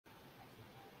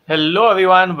Hello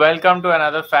everyone, welcome to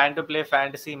another Fan to Play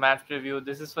Fantasy match preview.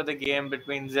 This is for the game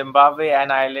between Zimbabwe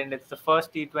and Ireland. It's the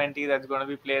first T20 that's going to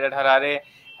be played at Harare,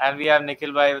 and we have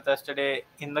Nikhil Bhai with us today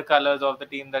in the colors of the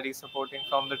team that he's supporting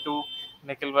from the two.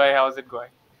 Nikhil Bhai, how's it going?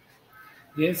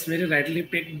 Yes, very rightly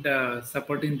picked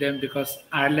supporting them because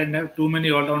Ireland have too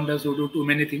many all-rounders who do too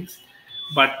many things,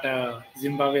 but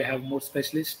Zimbabwe have more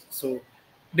specialists. So,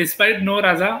 despite no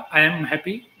Raza, I am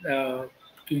happy.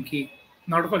 Because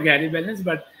not for Gary Balance,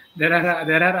 but there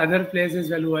are other players as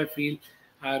well who I feel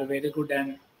are very good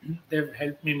and they've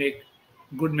helped me make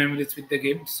good memories with the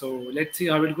game. So let's see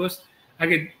how it goes.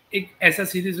 Again, एक ऐसा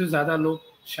series जो ज़्यादा लोग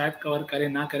शायद cover करे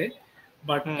ना करे.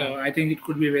 But I think it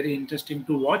could be very interesting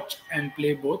to watch and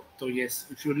play both. So yes,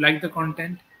 if you like the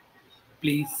content,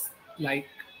 please like,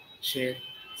 share,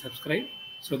 subscribe,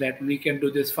 so that we can do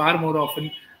this far more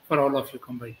often for all of you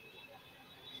combined.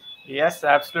 Yes,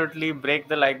 absolutely. Break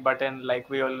the like button, like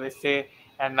we always say.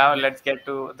 And now let's get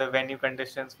to the venue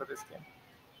conditions for this game.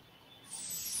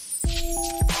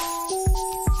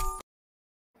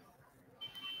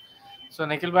 So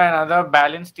Nikhil Bhai, another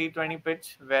balanced T20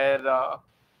 pitch where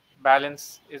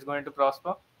balance is going to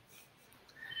prosper.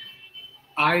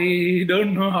 I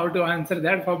don't know how to answer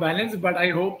that for balance, but I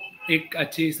hope एक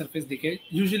अच्छी surface दिखे.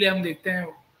 Usually हम देखते हैं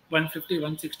 150,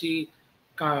 160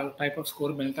 का type off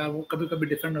score मिलता है. वो कभी कभी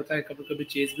डिफरेंट होता है, कभी कभी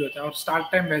चेज भी होता है. और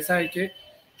स्टार्ट टाइम वैसा है कि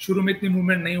शुरू में इतनी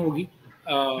मूवमेंट नहीं होगी,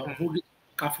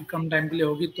 काफी कम टाइम के लिए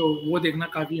होगी, तो वो देखना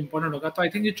काफी इंपॉर्टेंट होगा. तो I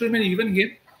think it should be N even game.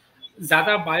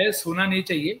 ज्यादा बायस होना नहीं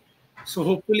चाहिए. So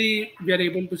hopefully we are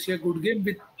able to see a good game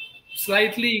with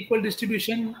slightly equal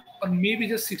distribution, or maybe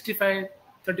just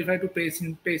 65-35 to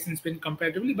pace and spin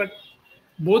comparatively. But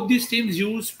both these teams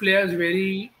use players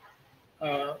very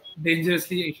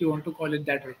dangerously, if you want to call it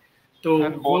that way. So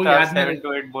and both have 7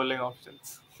 to 8 bowling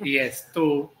options. Yes, तो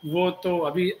वो तो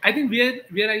अभी I think we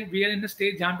are in a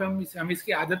stage जहाँ पे हम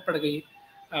इसकी आदत पड़ गई.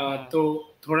 तो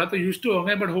थोड़ा तो used to हो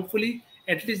गए, but hopefully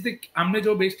एटलीस्ट हमने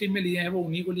जो बेस टीम में लिए हैं वो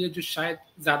उन्हीं को लिए जो शायद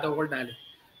ज्यादा ओवर डाले.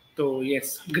 तो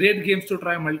yes, great games to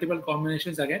try multiple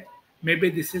combinations again. May be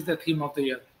this is the theme of the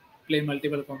year, play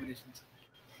multiple combinations.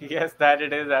 Yes, that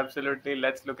it is, absolutely.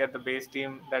 Let's look at the base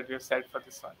team that we've set for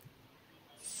this one.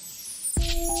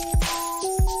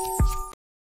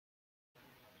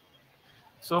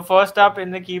 So first up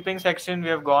in the keeping section, we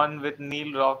have gone with Neil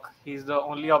Rock. He's the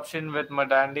only option, with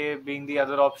Madande being the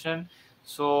other option.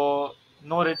 So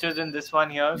no riches in this one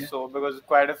here. Yeah. So because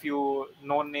quite a few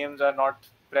known names are not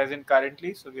present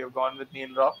currently, so we have gone with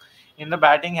Neil Rock. In the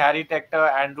batting, Harry Tector,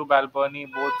 Andrew Balperney,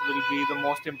 both will be the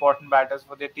most important batters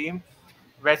for their team.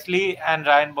 Wesley and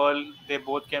Ryan Burl, they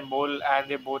both can bowl and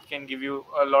they both can give you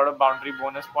a lot of boundary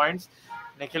bonus points.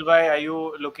 Nikhil Bhai, are you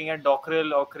looking at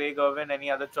Dockrell or Craig Irwin? Any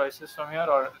other choices from here,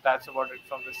 or that's about it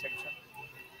from this section?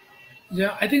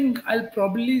 Yeah, I think I'll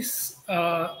probably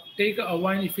take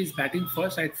Irwin if he's batting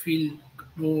first. I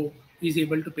feel he's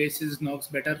able to pace his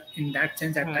knocks better in that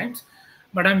sense at times.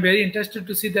 But I'm very interested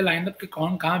to see the lineup कि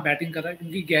कौन कहाँ batting कर रहा है,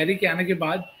 क्योंकि Gary के आने के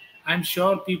बाद I'm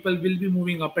sure people will be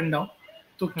moving up and down.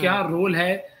 तो क्या रोल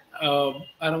है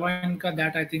Irwin का,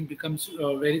 that I think becomes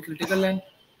very critical. And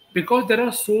because there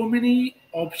are so many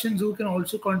options who can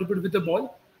also contribute with the ball,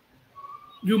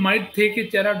 you might think कि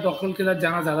तेरा Dockrell के साथ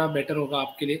जाना ज़्यादा बेटर होगा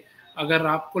आपके लिए, अगर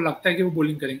आपको लगता है कि वो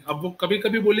बॉलिंग करेंगे. अब वो कभी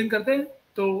कभी बॉलिंग करते हैं,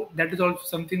 तो that is also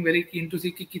something very keen to सी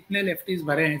कि कितने लेफ्टीज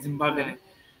भरे हैं जिम्बाब्वे ने,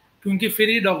 क्योंकि फिर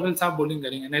ही डॉकरल साहब बॉलिंग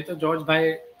करेंगे, नहीं तो जॉर्ज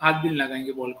भाई हाथ भी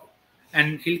लगाएंगे बॉल को.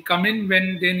 And he come in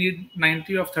when they need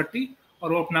 90 of 30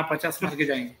 और वो अपना 50 मार के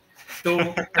जाएंगे. तो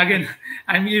again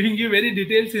I am giving you very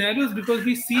detailed scenarios because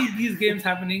we see these games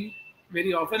happening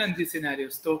very often and these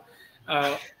scenarios. तो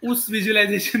उस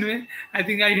विजुअलाइजेशन में I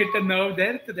think I hit a nerve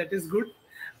there, so that is good.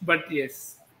 But yes,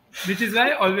 which is why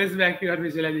always back your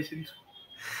visualization.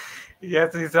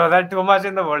 Yes, we saw that too much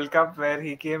in the World Cup where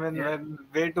he came in when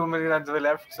way too many runs were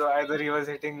left. So either he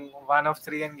was hitting 1 of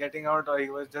 3 and getting out, or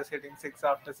he was just hitting 6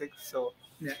 after 6. So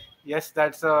yes,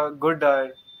 that's a good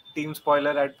team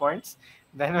spoiler at points.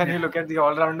 Then when you look at the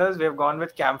all-rounders, we have gone with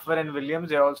Camphor and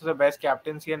Williams. They're also the best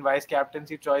captaincy and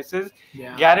vice-captaincy choices.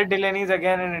 Garrett Delaney is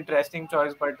again an interesting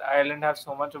choice, but Ireland have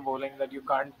so much of bowling that you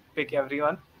can't pick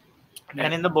everyone.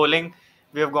 And in the bowling,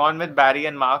 we have gone with Barry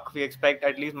and Mark. We expect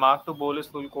at least Mark to bowl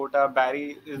his full quota. Barry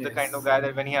is the kind of guy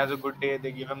that when he has a good day,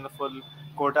 they give him the full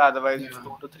quota. Otherwise, it's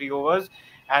 2 to 3 overs.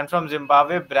 And from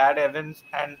Zimbabwe, Brad Evans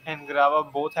and Ngrava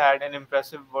both had an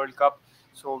impressive World Cup.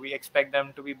 So we expect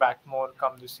them to be back more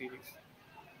come this series.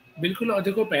 बिल्कुल. और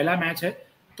देखो पहला match है,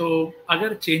 तो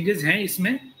अगर changes हैं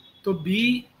इसमें, तो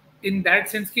बी इन दैट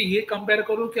सेंस कि ये कंपेयर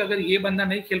करो कि अगर ये बंदा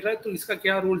नहीं खेल रहा है तो इसका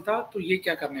क्या रोल था, तो ये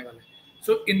क्या करने वाला है.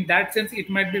 So in that sense, it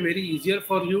might be very easier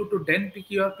for you to then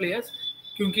pick your players.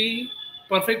 क्योंकि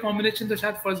परफेक्ट कॉम्बिनेशन तो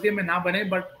शायद फर्स्ट गेम में ना बने,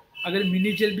 बट अगर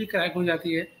मिनी जेल भी क्रैक हो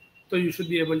जाती है तो you should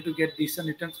be able to get decent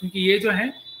returns, क्योंकि ये जो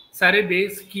है सारे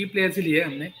बेस की प्लेयर्स ही लिए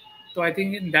हमने। तो I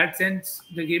think in that sense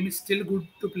the game is still good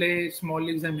to play small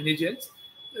leagues and mini gels.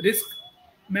 Risk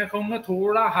मैं कहूँगा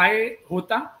थोड़ा हाई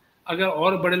होता अगर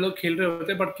और बड़े लोग खेल रहे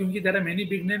होते, बट क्योंकि there are many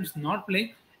big names not playing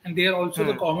and they are also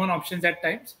the common options eight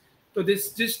times, तो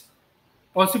दिस जस्ट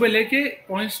पॉसिबल है कि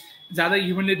पॉइंट्स ज़्यादा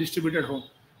इवनली डिस्ट्रीब्यूटेड हो,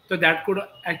 तो that could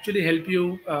actually help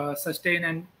you sustain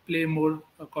and play more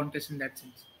contest in that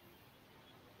sense.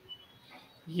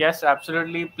 Yes,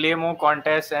 absolutely. Play more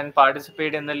contests and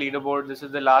participate in the leaderboard. This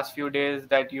is the last few days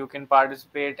that you can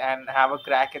participate and have a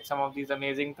crack at some of these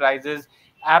amazing prizes.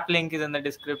 App link is in the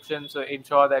description, so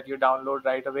ensure that you download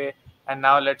right away. And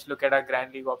now let's look at our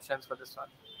Grand League options for this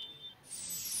one.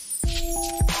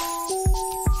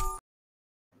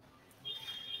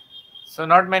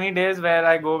 So not many days where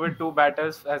I go with two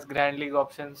batters as Grand League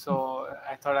options. So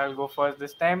I thought I'll go first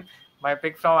this time. My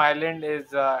pick from Ireland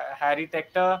is Harry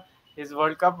Tector. His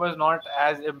World Cup was not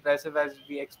as impressive as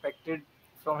we expected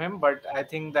from him, but I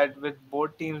think that with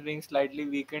both teams being slightly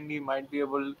weakened, he might be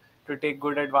able to take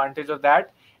good advantage of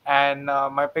that. And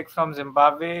my pick from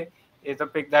Zimbabwe is a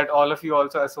pick that all of you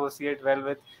also associate well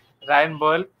with, Ryan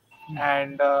Burl.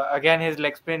 And again, his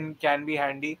leg spin can be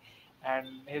handy, and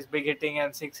his big hitting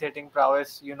and six hitting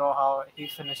prowess, you know how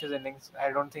he finishes innings. I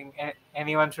don't think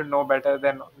anyone should know better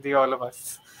than the all of us.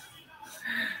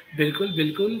 बिल्कुल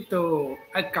बिल्कुल, तो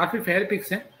काफ़ी fair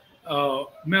pics हैं.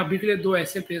 मैं अभी के लिए दो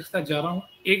ऐसे प्लेयर्स का जा रहा हूँ.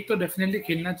 एक तो डेफिनेटली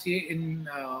खेलना चाहिए इन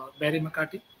बैरी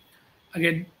मैकार्टी.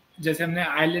 अगेन जैसे हमने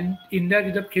आयरलैंड इंडिया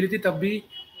की जब खेली थी तब भी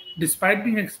डिस्पाइट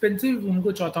बीइंग एक्सपेंसिव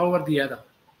उनको चौथा ओवर दिया था.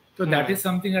 तो that is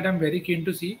something that I am very keen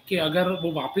to सी कि अगर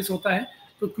वो वापस होता है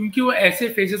तो, क्योंकि वो ऐसे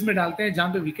फेजेस में डालते हैं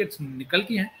जहाँ पे विकेट्स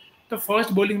निकलती हैं, तो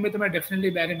फर्स्ट बॉलिंग में तो मैं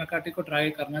डेफिनेटली बैरी मैकार्टी को ट्राई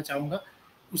करना चाहूँगा.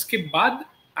 उसके बाद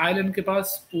आयरलैंड के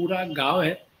पास पूरा गांव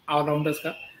है ऑलराउंडर्स का,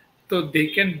 तो they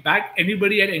can back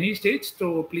anybody at any stage.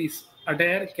 तो please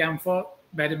adhere, camphor,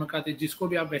 berry McCarthy, जिसको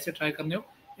भी आप वैसे ट्राई करने हो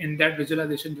in that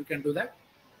visualisation you can do that.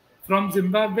 From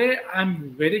Zimbabwe, I'm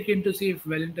very keen to see if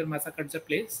Wellington Massachusetts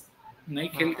plays. नहीं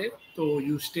खेलते तो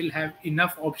you still have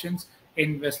enough options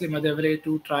in Wesley Madevere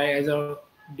to try as a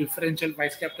differential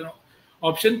vice captain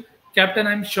option.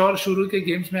 Captain, I'm sure शुरू के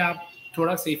games में आप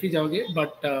थोड़ा safe ही जाओगे,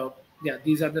 but yeah,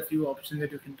 these are the few options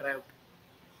that you can try out.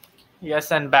 Yes,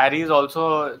 and Barry is also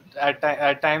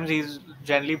at times he's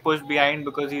generally pushed behind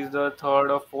because he's the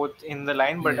third or fourth in the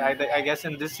line. But I guess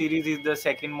in this series he's the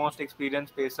second most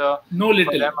experienced pacer No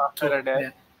little for them after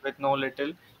Adair, with no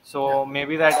little. So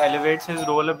maybe that elevates his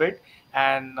role a bit.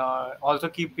 And also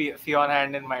keep Fionn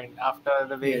Hand in mind after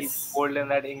the way he bowled in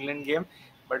that England game.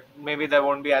 But maybe there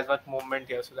won't be as much movement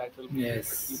here, so that will be a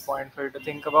key point for you to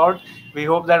think about. We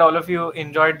hope that all of you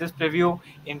enjoyed this preview.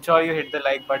 Ensure you hit the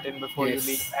like button before you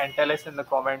leave, and tell us in the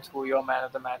comments who your man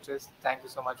of the match is. Thank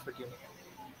you so much for tuning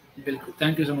in. Bilkul.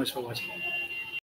 Thank you so much for watching.